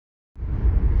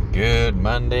Good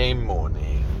Monday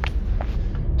morning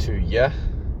to ya.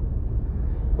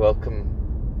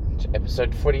 Welcome to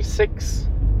episode 46.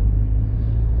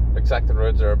 Looks like the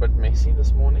roads are a bit messy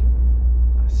this morning.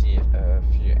 I see a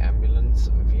few ambulance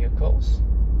vehicles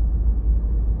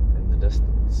in the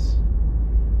distance.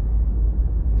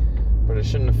 But it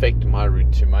shouldn't affect my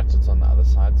route too much. It's on the other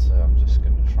side, so I'm just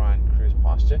going to try and cruise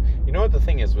past you. You know what the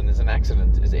thing is when there's an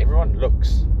accident is everyone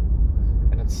looks.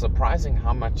 And it's surprising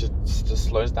how much it just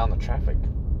slows down the traffic.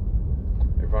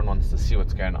 Everyone wants to see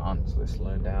what's going on, so they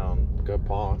slow down, go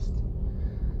past.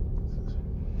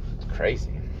 It's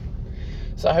crazy.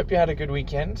 So I hope you had a good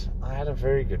weekend. I had a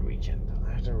very good weekend.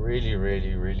 I had a really,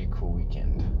 really, really cool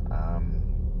weekend.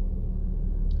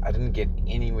 I didn't get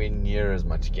anywhere near as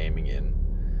much gaming in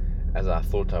as I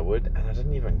thought I would, and I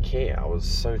didn't even care. I was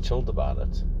so chilled about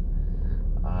it.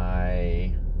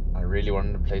 I really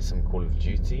wanted to play some Call of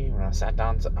Duty. When I sat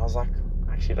down, I was like,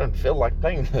 I actually don't feel like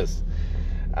playing this.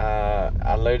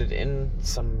 I loaded in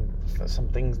some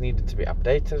things needed to be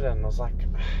updated, and I was like,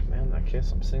 man, okay,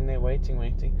 so I'm sitting there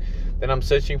waiting. Then I'm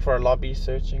searching for a lobby,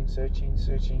 searching. I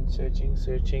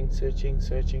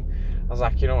was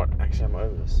like, you know what? Actually, I'm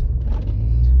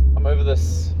over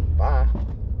this. Bye.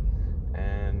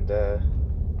 And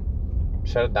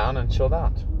shut it down and chilled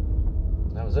out.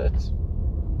 That was it.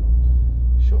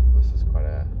 Sure, this is quite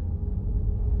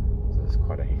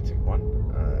a hectic one.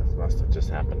 It must have just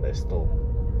happened. They're still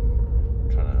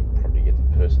trying to probably get the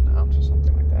person out or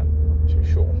something like that. I'm not too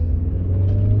sure.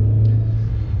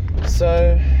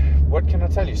 So, what can I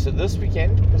tell you? So this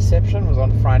weekend, Perception was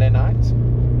on Friday night.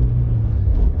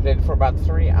 Played for about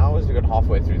 3 hours. We got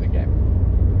halfway through the game,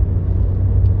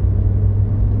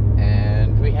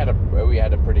 and we had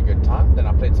a pretty good time. Then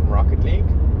I played some Rocket League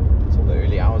until the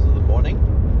early hours of the morning,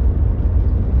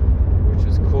 which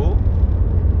was cool.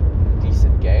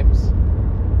 Decent games.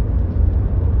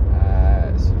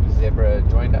 Suki Zebra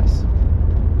joined us,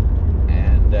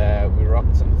 and we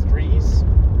rocked some threes.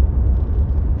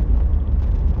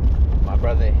 My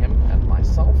brother, him, and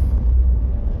myself,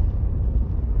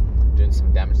 doing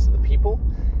some damage to the people.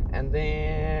 And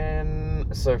then,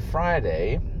 so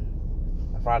Friday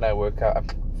I woke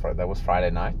up. That was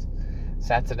Friday night.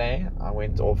 Saturday, I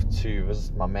went off to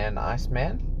visit my man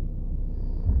Iceman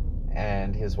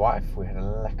and his wife. We had a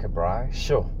lekker braai.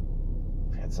 Sure,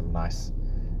 we had some nice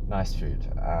food.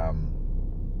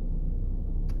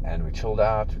 And we chilled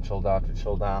out.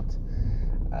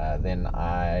 Then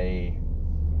I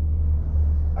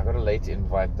got a late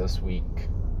invite this week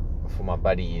for my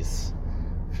buddy's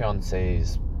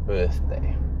fiance's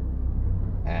birthday,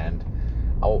 and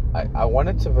I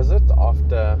wanted to visit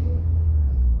after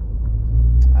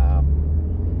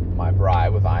my braai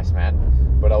with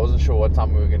Iceman, but I wasn't sure what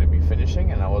time we were going to be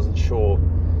finishing, and I wasn't sure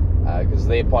because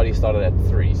their party started at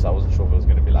 3, so I wasn't sure if it was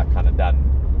going to be like kind of done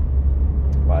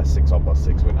by 6 or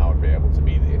 6 when I would be able to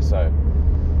be there. So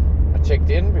I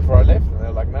checked in before I left, and they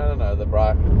were like, no, the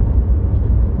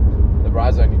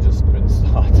braai's only just been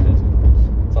started.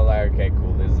 So I was like, okay,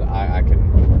 cool. I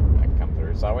can come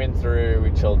through. So I went through.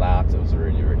 We chilled out. It was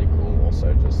really, really cool.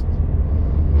 Also, just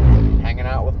hanging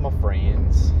out with my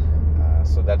friends.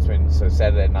 So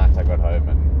Saturday night I got home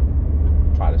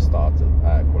and tried to start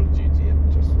Call of Duty, and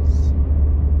it just was.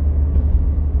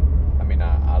 I mean,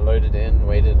 I loaded in,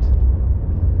 waited. I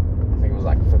think it was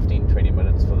like 15-20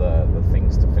 minutes for the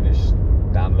things to finish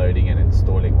downloading and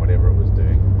installing whatever it was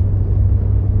doing.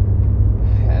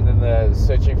 And then the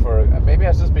searching for, maybe I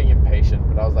was just being impatient,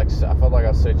 but I felt like I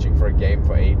was searching for a game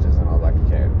for ages, and I was like,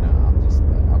 okay, no,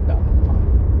 I'm done, I'm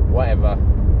fine, whatever.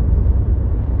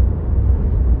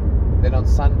 Then on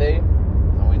Sunday,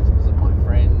 I went to visit my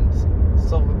friend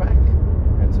Silverback,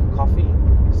 had some coffee,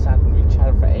 sat and we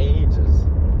chatted for ages.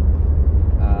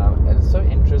 And it's so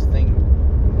interesting,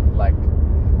 like,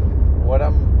 what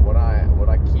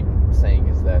I keep saying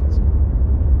is that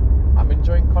I'm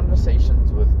enjoying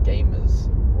conversations with gamers.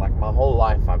 Like, my whole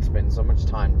life I've spent so much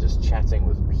time just chatting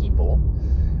with people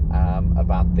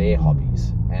about their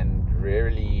hobbies, and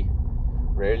rarely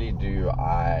do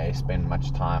I spend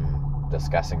much time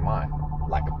discussing mine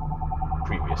like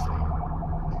previously.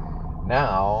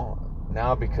 Now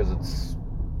because it's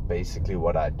basically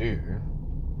what I do,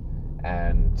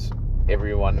 and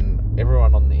everyone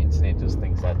on the internet just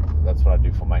thinks that that's what I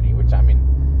do for money, which, I mean,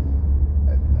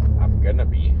 I'm gonna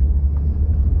be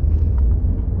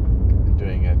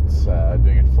doing it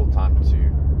full time to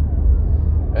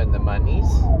earn the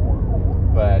monies,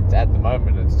 but at the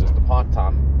moment it's just a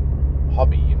part-time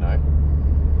hobby, you know.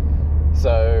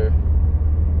 So,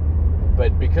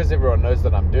 but because everyone knows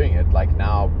that I'm doing it, like,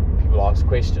 now people ask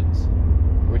questions,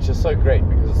 which is so great,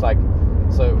 because it's like,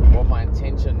 so what my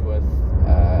intention with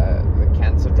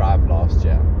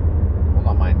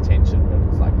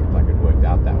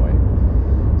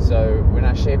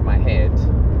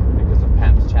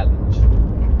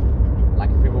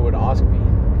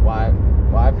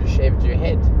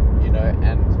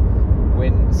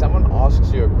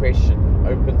asks you a question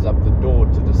opens up the door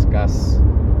to discuss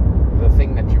the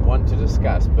thing that you want to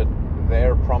discuss, but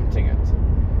they're prompting it.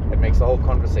 It makes the whole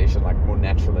conversation like more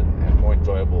natural and more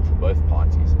enjoyable for both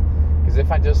parties. Because if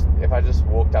I just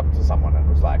walked up to someone and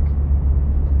was like,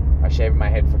 I shaved my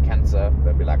head for cancer,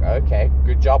 they'd be like, okay,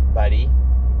 good job, buddy.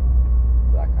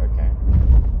 Like, okay,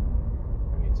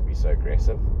 I need to be so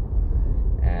aggressive.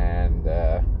 And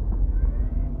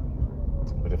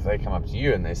but if they come up to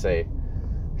you and they say,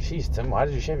 "Geez, Tim, why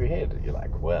did you shave your head?" You're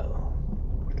like, "Well,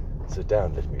 sit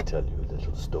down, let me tell you a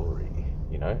little story."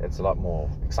 You know, it's a lot more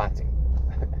exciting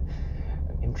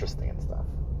and interesting and stuff.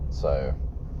 So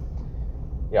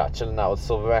yeah, chilling out with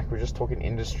Silverback. We're just talking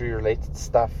industry related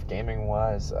stuff, gaming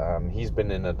wise. He's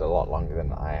been in it a lot longer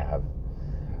than I have.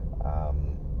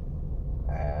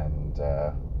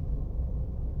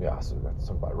 Yeah, so we got to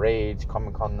talk about Rage,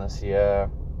 Comic-Con this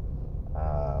year,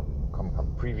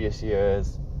 Comic-Con previous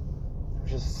years. We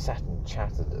just sat and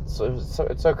chatted. It's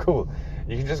so cool.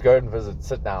 You can just go and visit,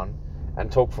 sit down,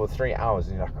 and talk for 3 hours,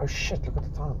 and you're like, oh shit, look at the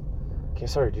time. Okay,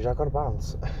 sorry, dude, I gotta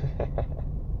bounce.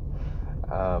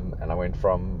 And I went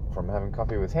from having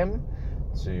coffee with him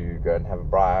to go and have a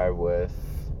braai with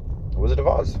Wizard of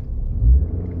Oz.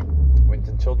 Went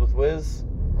and chilled with Wiz.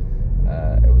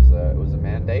 It was a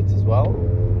mandate as well.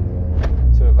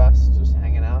 Two of us just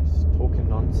hanging out, talking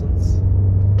nonsense,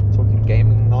 talking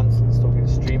gaming nonsense, talking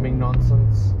streaming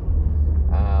nonsense,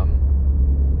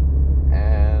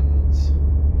 and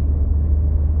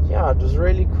yeah, it was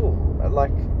really cool.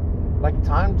 Like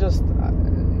time just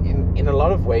in a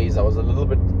lot of ways, I was a little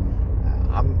bit.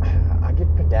 I get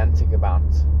pedantic about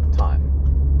time,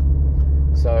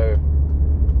 so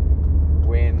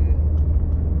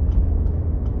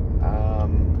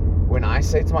when I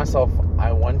say to myself,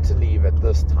 I want to leave at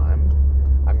this time,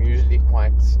 I'm usually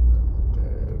quite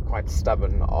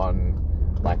stubborn on,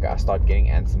 like, I start getting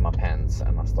ants in my pants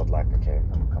and I start like, okay,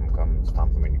 come, it's time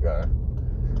for me to go.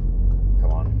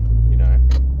 Come on, you know.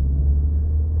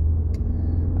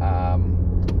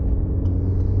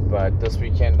 But this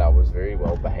weekend I was very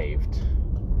well behaved.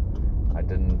 I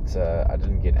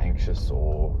didn't get anxious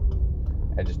or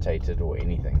agitated or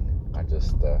anything. I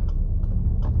just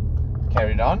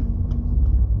carried on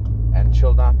and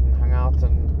chilled out and hung out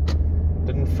and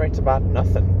didn't fret about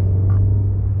nothing.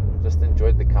 Just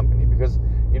enjoyed the company, because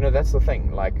you know that's the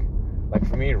thing. Like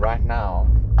for me right now,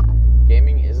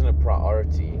 gaming isn't a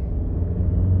priority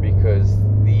because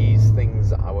these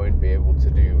things I won't be able to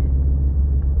do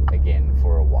again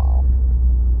for a while.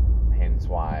 Hence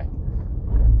why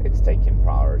it's taking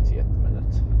priority at the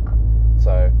minute.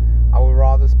 So I would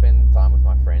rather spend time with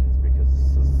my friends, because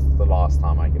this is the last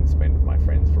time I can spend with my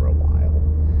friends for a while.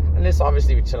 Unless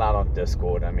obviously we chill out on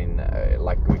Discord. I mean,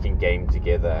 like we can game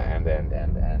together and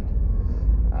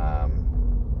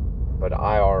but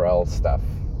IRL stuff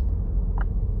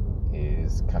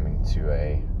is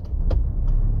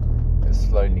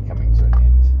slowly coming to an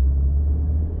end.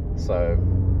 So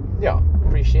yeah,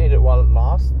 appreciate it while it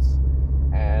lasts,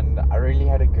 and I really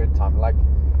had a good time. Like,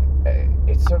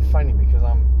 it's so funny because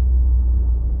I'm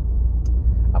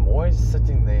always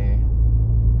sitting there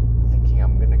thinking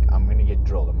I'm gonna get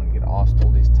drilled. I'm gonna get asked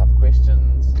all these tough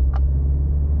questions,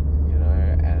 you know,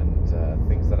 and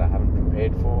things that I haven't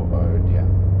prepared for. Oh dear.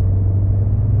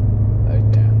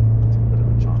 Took a bit of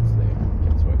a chance there.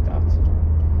 It's worked out.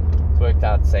 It's worked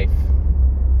out safe.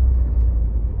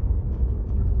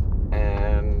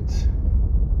 And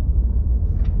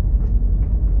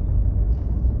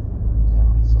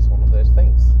yeah, it's just one of those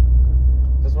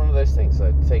things.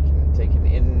 So taking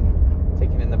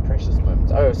in the precious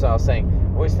moments. Oh, so I was saying,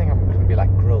 I always think I'm going to be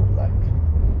like grilled. Like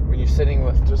when you're sitting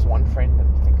with just one friend and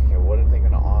you think, okay, what are they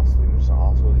going to ask? They're just going to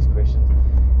ask all these questions,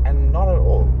 and not at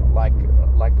all. Like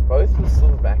both with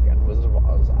Silverback and Wizard of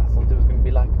Oz, I thought there was going to be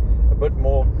like a bit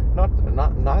more.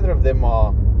 Neither of them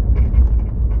are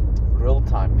grill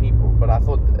type people, but I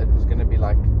thought it was going to be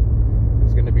like, there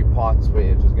was going to be parts where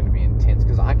it was going to be intense,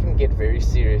 because I can get very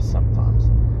serious sometimes.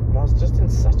 But I was just in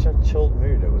such a chilled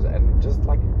mood. It was, and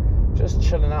just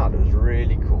chilling out. It was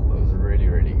really cool. It was really,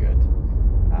 really good.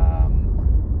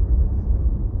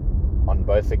 On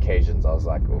both occasions, I was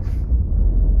like, oof.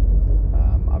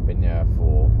 I've been here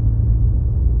for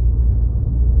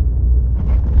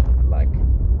like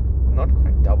not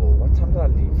quite double. What time did I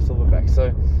leave Silverback?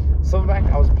 So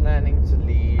Silverback, I was planning to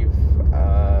leave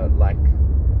like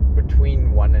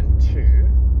between 1 and 2,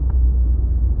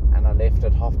 and I left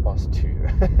at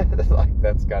 2:30. Like,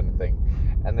 that's kind of thing.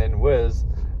 And then Wiz,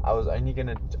 I was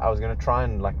gonna try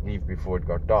and like leave before it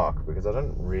got dark, because I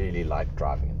don't really like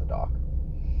driving in the dark.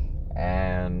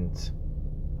 And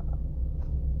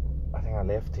I think I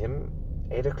left him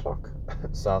 8 o'clock.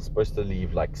 So I was supposed to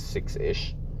leave like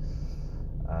 6-ish.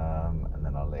 And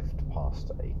then I left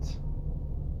past 8.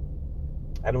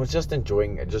 And was just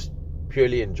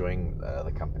purely enjoying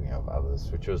the company of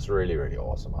others, which was really, really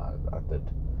awesome. I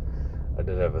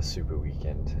did have a super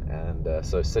weekend. And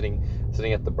so sitting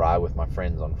at the Bri with my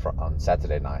friends on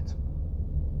Saturday night.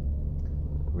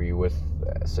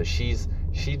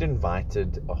 She'd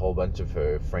invited a whole bunch of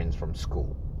her friends from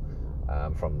school,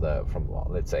 from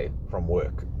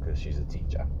work, because she's a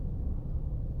teacher,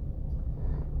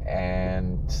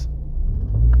 and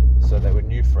so they were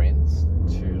new friends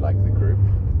to like the group.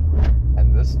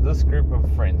 And this group of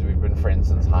friends, we've been friends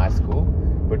since high school,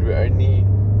 but we only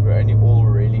all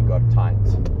really got tight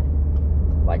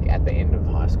like at the end of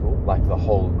high school, like the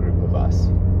whole group of us.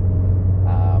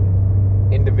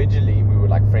 Individually, we were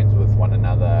like friends with one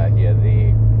another here,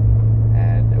 there,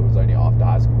 and it was only after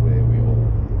high school where we all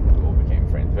became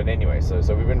friends. But anyway, so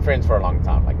we've been friends for a long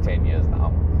time, like 10 years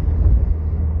now.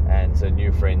 And so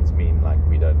new friends mean like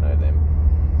we don't know them.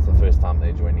 It's the first time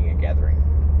they're joining a gathering.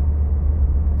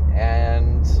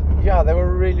 And yeah, they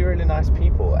were really, really nice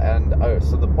people. And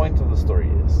so the point of the story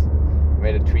is, I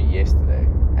made a tweet yesterday,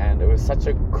 and it was such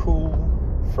a cool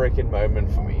freaking moment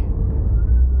for me.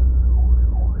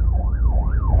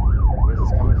 Where's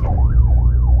this coming from?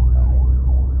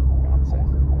 Oh, I'm safe.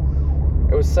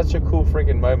 It was such a cool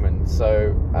freaking moment.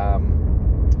 So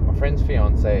my friend's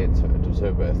fiance, it was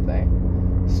her birthday,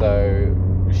 so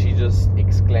she just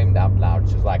exclaimed out loud,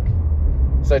 she was like,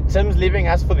 "So Tim's leaving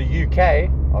us for the UK,"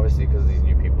 obviously because these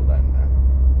new people don't know.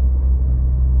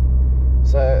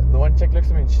 So the one chick looks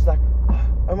at me and she's like,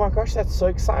 "Oh my gosh, that's so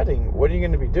exciting. What are you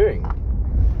going to be doing?"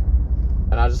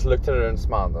 And I just looked at her and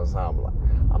smiled. I was like,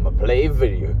 "I'm going to play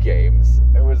video games."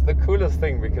 It was the coolest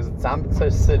thing because it sounded so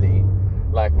silly.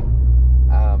 Like,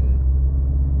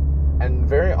 and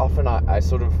very often I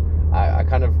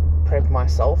kind of prep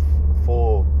myself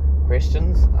for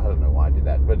questions. I don't know why I do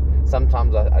that, but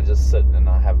sometimes I just sit and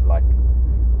I have like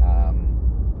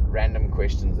random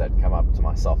questions that come up to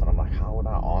myself, and I'm like, how would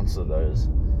I answer those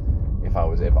if I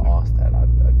was ever asked that?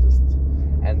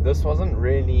 And this wasn't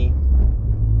really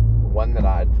one that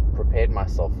I'd prepared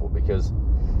myself for, because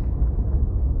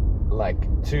like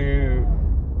to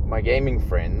my gaming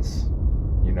friends,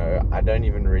 you know, I don't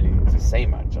even really need to say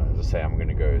much. I just say I'm going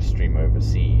to go stream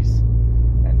overseas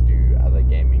and do other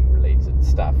gaming related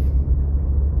stuff,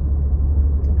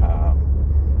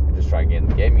 and just try and get in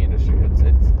the gaming industry.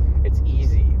 It's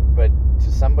easy. But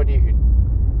to somebody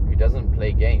who doesn't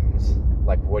play games,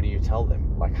 like, what do you tell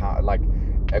them? Like, how, like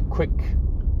a quick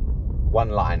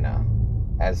one-liner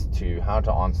as to how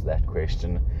to answer that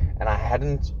question. And I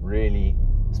hadn't really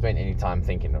spent any time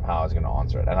thinking of how I was going to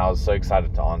answer it, and I was so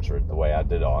excited to answer it the way I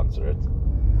did answer it,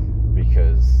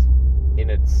 because in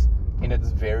its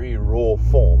very raw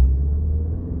form,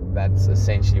 that's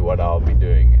essentially what I'll be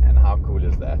doing. And how cool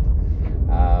is that?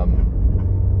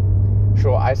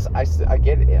 Sure, I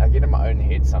get in my own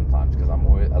head sometimes, because I'm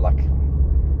always like,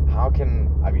 how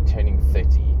can I be turning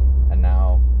 30 and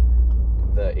now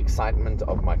the excitement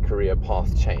of my career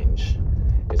path change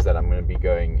is that I'm going to be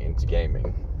going into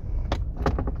gaming,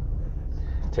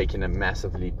 taking a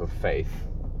massive leap of faith,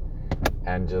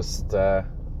 and just kind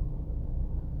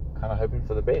of hoping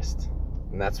for the best.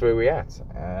 And that's where we're at.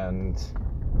 And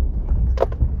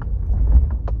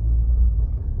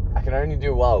I can only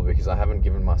do well because I haven't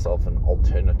given myself an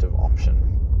alternative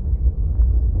option.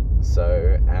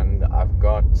 So, and I've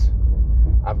got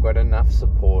enough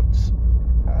support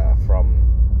from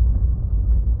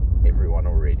everyone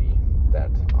already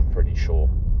that I'm pretty sure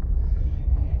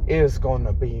it's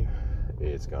gonna be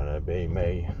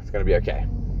me. It's gonna be okay.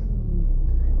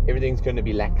 Everything's gonna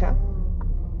be lekker.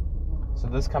 So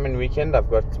this coming weekend, I've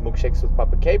got milkshakes with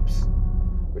Papa Capes,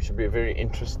 which should be a very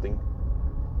interesting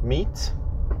meet.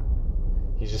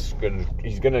 He's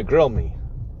gonna grill me.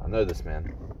 I know this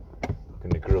man.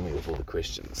 Gonna grill me with all the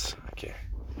questions. Okay.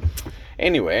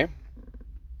 Anyway,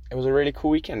 it was a really cool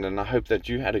weekend, and I hope that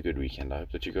you had a good weekend. I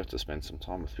hope that you got to spend some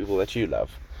time with people that you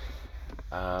love.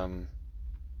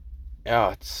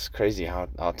 Yeah, it's crazy how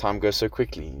time goes so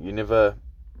quickly. You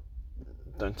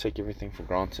don't take everything for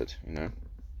granted, you know.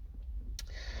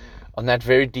 On that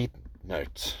very deep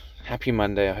note, happy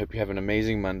Monday. I hope you have an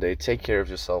amazing Monday. Take care of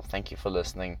yourself. Thank you for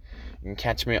listening. You can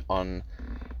catch me on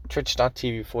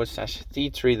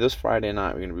twitch.tv/T3 this Friday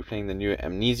night. We're going to be playing the new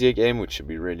Amnesia game, which should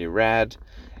be really rad.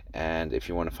 And if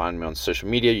you want to find me on social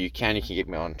media, you can get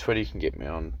me on Twitter, you can get me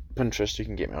on Pinterest, you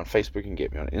can get me on Facebook, you can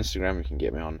get me on Instagram, you can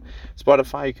get me on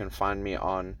Spotify, you can find me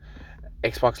on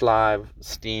Xbox Live,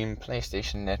 Steam,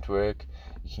 PlayStation Network,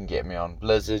 you can get me on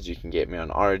Blizzard, you can get me on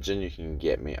Origin, you can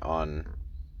get me on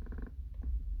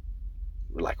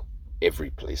like every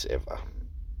place ever.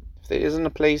 If there isn't a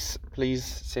place, please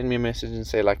send me a message and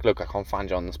say like, look, I can't find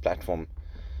you on this platform.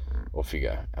 Off you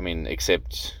go. I mean,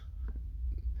 except,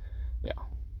 yeah,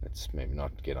 let's maybe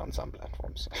not get on some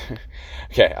platforms.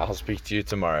 Okay, I'll speak to you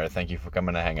tomorrow. Thank you for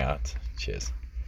coming to hang out. Cheers.